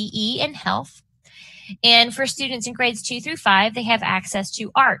to PE and health. And for students in grades 2 through 5, they have access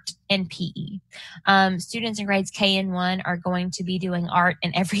to art and PE. Students in grades K and 1 are going to be doing art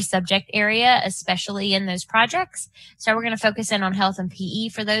in every subject area, especially in those projects. So we're going to focus in on health and PE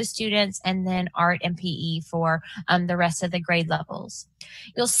for those students, and then art and PE for the rest of the grade levels.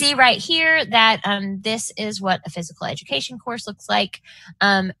 You'll see right here that this is what a physical education course looks like.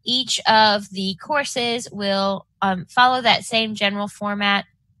 Each of the courses will follow that same general format.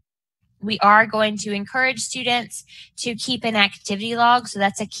 We are going to encourage students to keep an activity log. So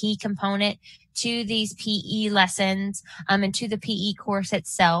that's a key component to these PE lessons and to the PE course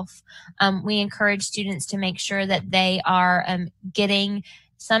itself. We encourage students to make sure that they are getting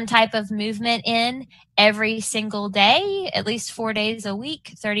some type of movement in every single day, at least 4 days a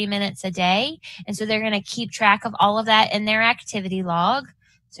week, 30 minutes a day. And so they're going to keep track of all of that in their activity log.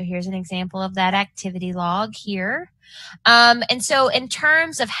 So here's an example of that activity log here. And so in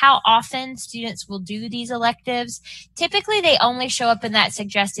terms of how often students will do these electives, typically they only show up in that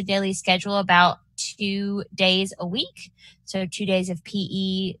suggested daily schedule about 2 days a week. So 2 days of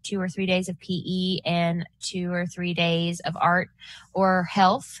PE, 2 or 3 days of PE, and 2 or 3 days of art or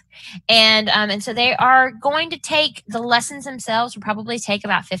health. And so they are going to take the lessons themselves will probably take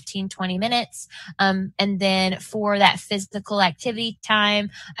about 15, 20 minutes. And then for that physical activity time,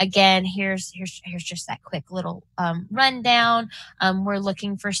 again, here's just that quick little rundown. We're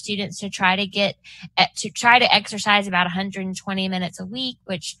looking for students to try to exercise about 120 minutes a week,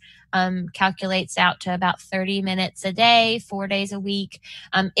 which calculates out to about 30 minutes a day, 4 days a week.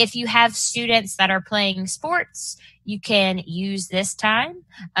 If you have students that are playing sports, you can use this time.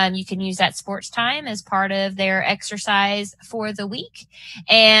 You can use that sports time as part of their exercise for the week.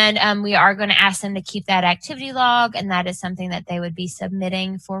 And we are going to ask them to keep that activity log, and that is something that they would be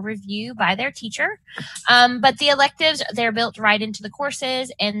submitting for review by their teacher. But the electives, they're built right into the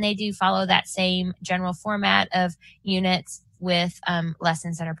courses, and they do follow that same general format of units with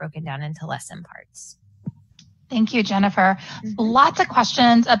lessons that are broken down into lesson parts. Thank you, Jennifer. Lots of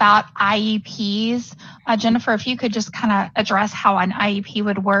questions about IEPs. Jennifer, if you could just kind of address how an IEP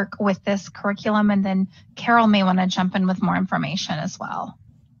would work with this curriculum, and then Carol may want to jump in with more information as well.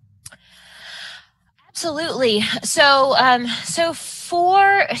 Absolutely. So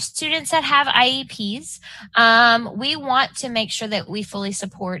for students that have IEPs, we want to make sure that we fully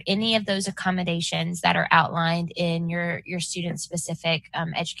support any of those accommodations that are outlined in your student-specific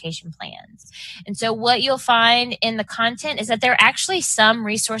education plans. And so what you'll find in the content is that there are actually some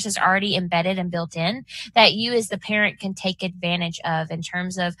resources already embedded and built in that you as the parent can take advantage of in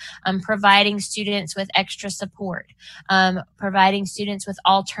terms of providing students with extra support, providing students with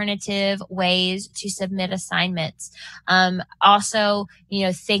alternative ways to submit assignments. Also,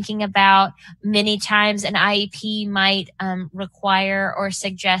 thinking about many times an IEP might require or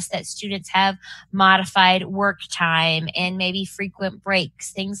suggest that students have modified work time and maybe frequent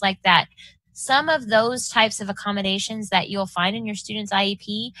breaks, things like that. Some of those types of accommodations that you'll find in your student's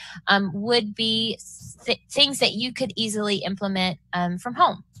IEP would be things that you could easily implement from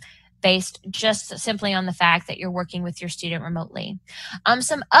home, based just simply on the fact that you're working with your student remotely.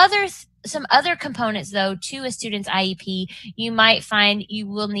 Some other components, though, to a student's IEP, you might find you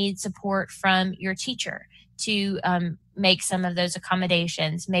will need support from your teacher to make some of those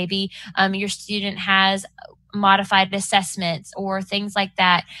accommodations. Maybe your student has modified assessments or things like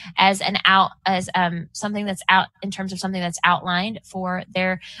that as something that's out in terms of something that's outlined for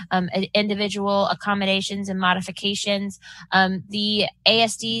their individual accommodations and modifications. The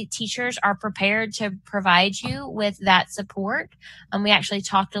ASD teachers are prepared to provide you with that support. We actually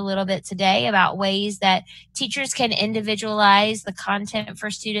talked a little bit today about ways that teachers can individualize the content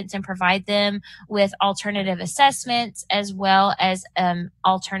for students and provide them with alternative assessments as well as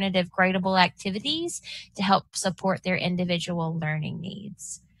alternative gradable activities to help support their individual learning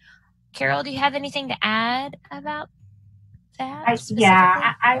needs. Carol, do you have anything to add about that?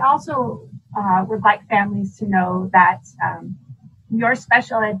 I also would like families to know that your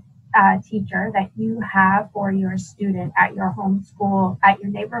special ed teacher that you have for your student at your home school, at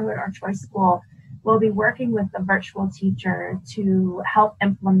your neighborhood or choice school, will be working with the virtual teacher to help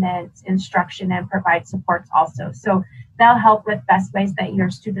implement instruction and provide supports also. So they'll help with best ways that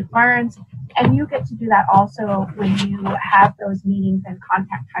your student learns. And you get to do that also when you have those meetings and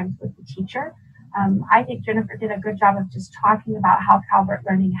contact times with the teacher. I think Jennifer did a good job of just talking about how Calvert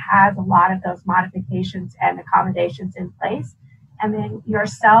Learning has a lot of those modifications and accommodations in place. And then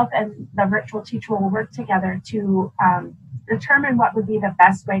yourself and the virtual teacher will work together to determine what would be the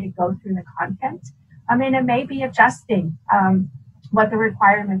best way to go through the content. I mean, it may be adjusting what the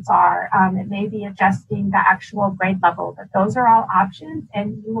requirements are. It may be adjusting the actual grade level, but those are all options,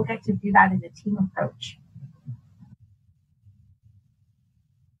 and you will get to do that in a team approach.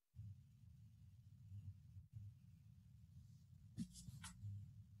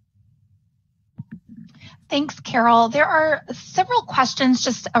 Thanks, Carol. There are several questions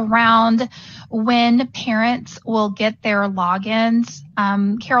just around when parents will get their logins.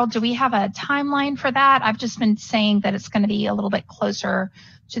 Carol, do we have a timeline for that? I've just been saying that it's going to be a little bit closer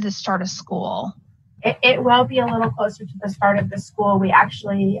to the start of school. It will be a little closer to the start of the school. We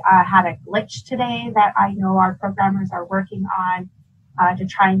actually had a glitch today that I know our programmers are working on to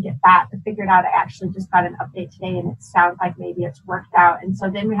try and get that figured out. I actually just got an update today and it sounds like maybe it's worked out. And so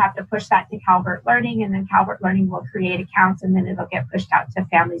then we have to push that to Calvert Learning, and then Calvert Learning will create accounts, and then it'll get pushed out to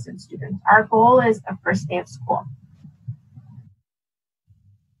families and students. Our goal is the first day of school.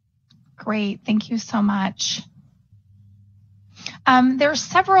 Great. Thank you so much. There are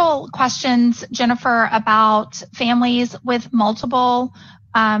several questions, Jennifer, about families with multiple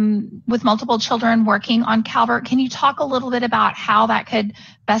children working on Calvert. Can you talk a little bit about how that could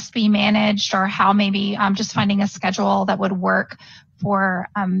best be managed, or how maybe just finding a schedule that would work for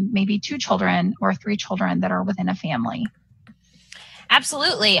maybe 2 children or 3 children that are within a family?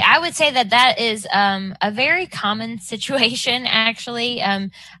 Absolutely. I would say that is a very common situation, actually,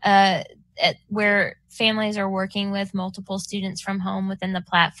 where families are working with multiple students from home within the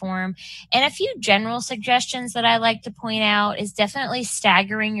platform. And a few general suggestions that I like to point out is definitely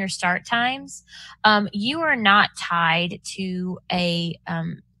staggering your start times. You are not tied to an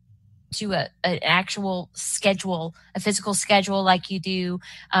actual schedule, a physical schedule like you do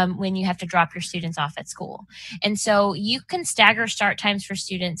when you have to drop your students off at school. And so you can stagger start times for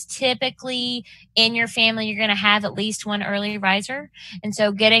students. Typically in your family, you're going to have at least one early riser. And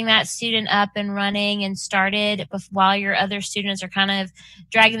so getting that student up and running and started while your other students are kind of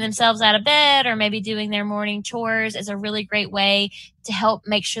dragging themselves out of bed or maybe doing their morning chores is a really great way to help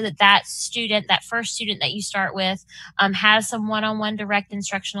make sure that student, that first student that you start with, has some one-on-one direct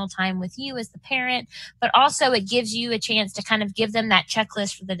instructional time with you as the parent, but also it gives you a chance to kind of give them that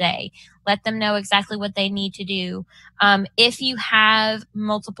checklist for the day. Let them know exactly what they need to do. If you have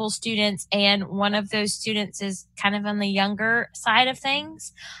multiple students and one of those students is kind of on the younger side of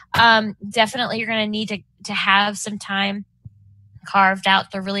things, definitely you're going to need to have some time carved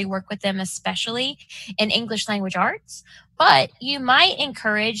out to really work with them, especially in English language arts. But you might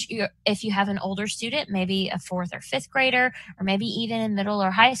encourage, if you have an older student, maybe a 4th or 5th grader, or maybe even in middle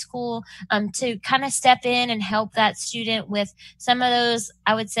or high school, to kind of step in and help that student with some of those,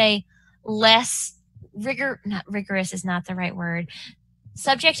 I would say, less not rigorous is not the right word,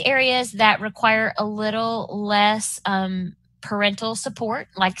 subject areas that require a little less parental support,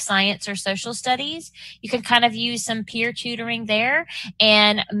 like science or social studies. You can kind of use some peer tutoring there,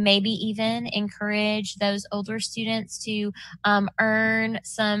 and maybe even encourage those older students to earn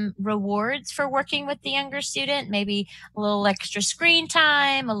some rewards for working with the younger student, maybe a little extra screen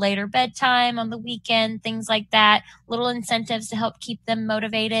time, a later bedtime on the weekend, things like that, little incentives to help keep them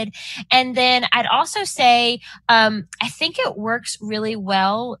motivated. And then I'd also say, I think it works really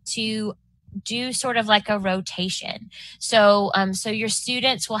well to do sort of like a rotation. So your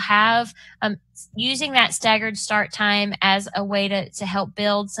students will have, using that staggered start time as a way to help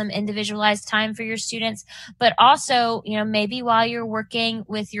build some individualized time for your students. But also, maybe while you're working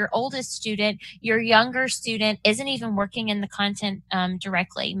with your oldest student, your younger student isn't even working in the content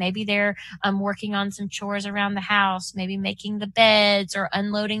directly. Maybe they're working on some chores around the house, maybe making the beds or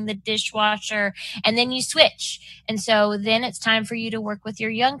unloading the dishwasher, and then you switch. And so then it's time for you to work with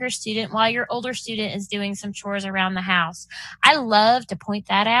your younger student while your older student is doing some chores around the house. I love to point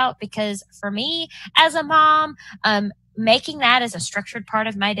that out because for me, as a mom, making that as a structured part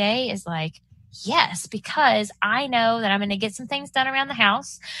of my day is like Yes, because I know that I'm going to get some things done around the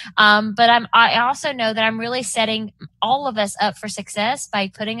house. But I also know that I'm really setting all of us up for success by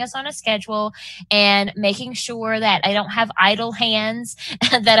putting us on a schedule and making sure that I don't have idle hands,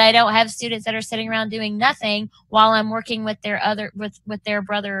 that I don't have students that are sitting around doing nothing while I'm working with with their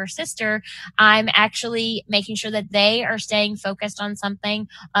brother or sister. I'm actually making sure that they are staying focused on something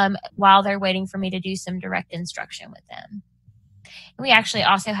while they're waiting for me to do some direct instruction with them. We actually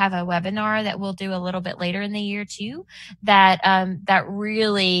also have a webinar that we'll do a little bit later in the year too, that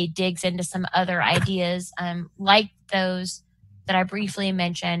really digs into some other ideas like those that I briefly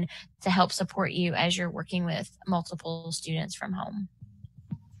mentioned to help support you as you're working with multiple students from home.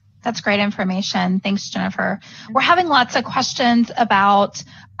 That's great information. Thanks, Jennifer. We're having lots of questions about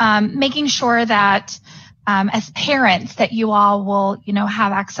making sure that as parents that you all will,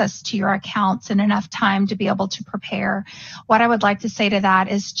 have access to your accounts and enough time to be able to prepare. What I would like to say to that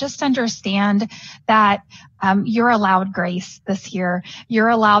is just understand that you're allowed grace this year. You're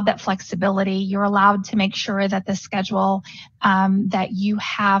allowed that flexibility. You're allowed to make sure that the schedule that you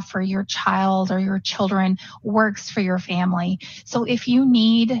have for your child or your children works for your family. So if you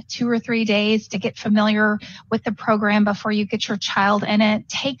need 2 or 3 days to get familiar with the program before you get your child in it,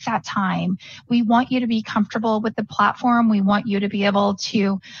 take that time. We want you to be comfortable with the platform. We want you to be able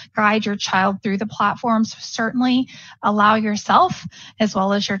to guide your child through the platforms. Certainly allow yourself as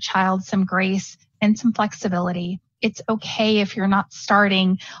well as your child some grace and some flexibility. It's okay if you're not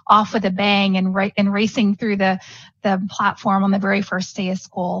starting off with a bang and racing through the platform on the very first day of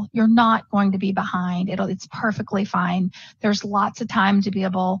school. You're not going to be behind. It's perfectly fine. There's lots of time to be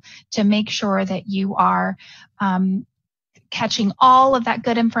able to make sure that you are catching all of that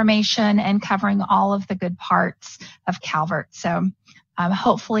good information and covering all of the good parts of Calvert. So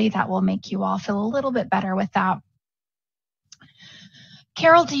hopefully that will make you all feel a little bit better with that.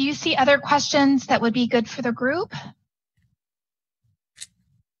 Carol, do you see other questions that would be good for the group?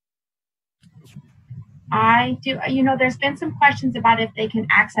 I do. There's been some questions about if they can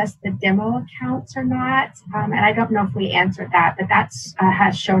access the demo accounts or not. And I don't know if we answered that, but that's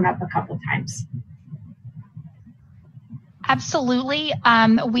has shown up a couple times. Absolutely.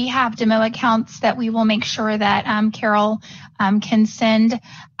 We have demo accounts that we will make sure that Carol can send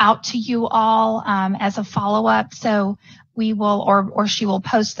out to you all as a follow-up. So we will, or she will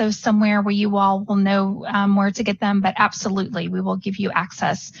post those somewhere where you all will know where to get them. But absolutely, we will give you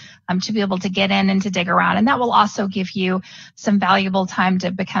access to be able to get in and to dig around. And that will also give you some valuable time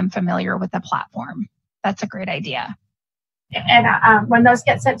to become familiar with the platform. That's a great idea. And when those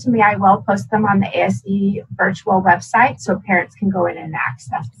get sent to me, I will post them on the ASD virtual website so parents can go in and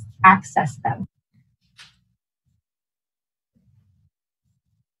access them.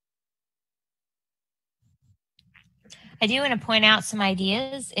 I do want to point out some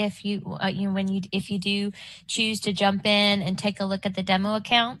ideas if you do choose to jump in and take a look at the demo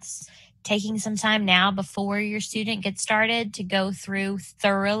accounts. Taking some time now before your student gets started to go through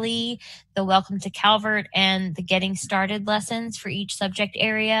thoroughly the Welcome to Calvert and the Getting Started lessons for each subject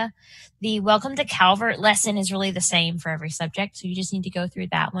area. The Welcome to Calvert lesson is really the same for every subject, so you just need to go through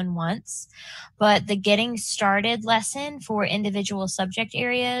that one once. But the Getting Started lesson for individual subject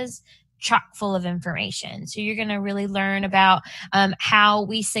areas, chock full of information. So you're going to really learn about how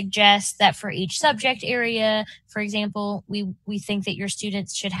we suggest that for each subject area. For example, we think that your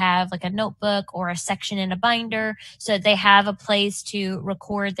students should have like a notebook or a section in a binder so that they have a place to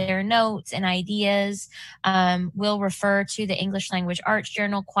record their notes and ideas. We'll refer to the English Language Arts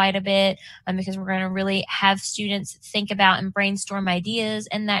Journal quite a bit because we're going to really have students think about and brainstorm ideas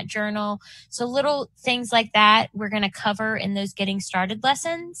in that journal. So little things like that we're going to cover in those Getting Started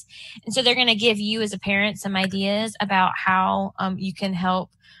lessons. And so they're going to give you as a parent some ideas about how you can help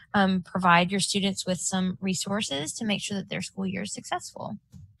provide your students with some resources to make sure that their school year is successful.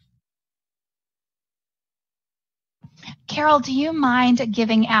 Carol, do you mind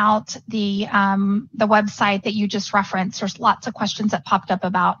giving out the website that you just referenced? There's lots of questions that popped up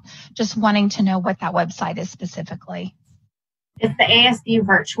about just wanting to know what that website is specifically. It's the ASD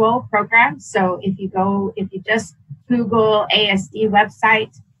virtual program. So if you just Google ASD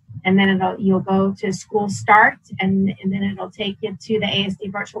website, and then you'll go to school start, and then it'll take you to the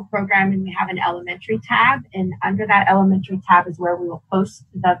ASD virtual program, and we have an elementary tab, and under that elementary tab is where we will post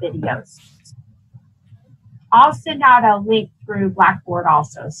the videos. I'll send out a link through Blackboard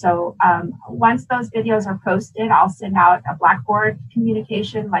also. So once those videos are posted, I'll send out a Blackboard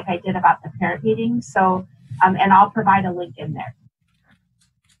communication like I did about the parent meeting. So, and I'll provide a link in there.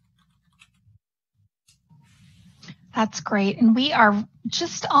 That's great. And we are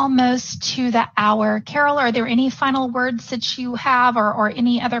just almost to the hour. Carol, are there any final words that you have or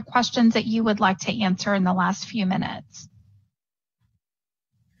any other questions that you would like to answer in the last few minutes?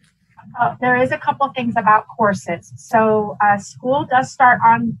 There is a couple things about courses. So school does start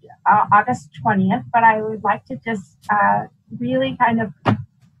on August 20th, but I would like to just really kind of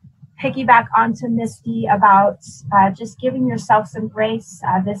piggyback onto Misty about just giving yourself some grace.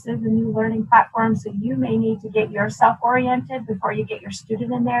 This is a new learning platform, so you may need to get yourself oriented before you get your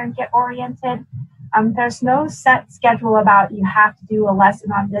student in there and get oriented. There's no set schedule about you have to do a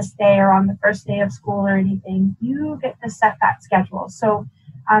lesson on this day or on the first day of school or anything. You get to set that schedule. So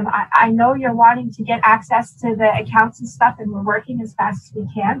I know you're wanting to get access to the accounts and stuff, and we're working as fast as we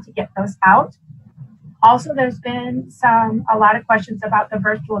can to get those out. Also, there's been a lot of questions about the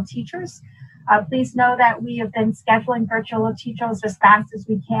virtual teachers. Please know that we have been scheduling virtual teachers as fast as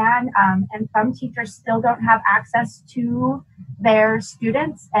we can, and some teachers still don't have access to their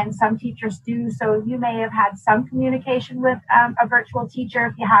students, and some teachers do. So you may have had some communication with a virtual teacher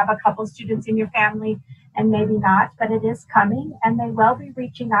if you have a couple students in your family, and maybe not, but it is coming, and they will be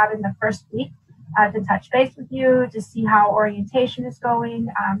reaching out in the first week to touch base with you, to see how orientation is going.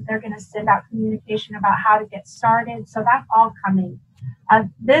 They're going to send out communication about how to get started. So that's all coming.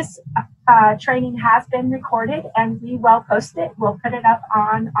 This training has been recorded, and we will post it. We'll put it up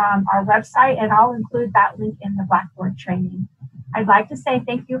on our website, and I'll include that link in the Blackboard training. I'd like to say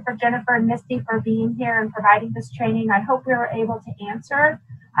thank you for Jennifer and Misty for being here and providing this training. I hope we were able to answer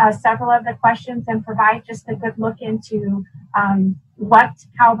several of the questions and provide just a good look into what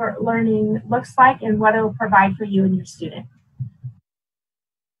Calvert learning looks like and what it will provide for you and your student.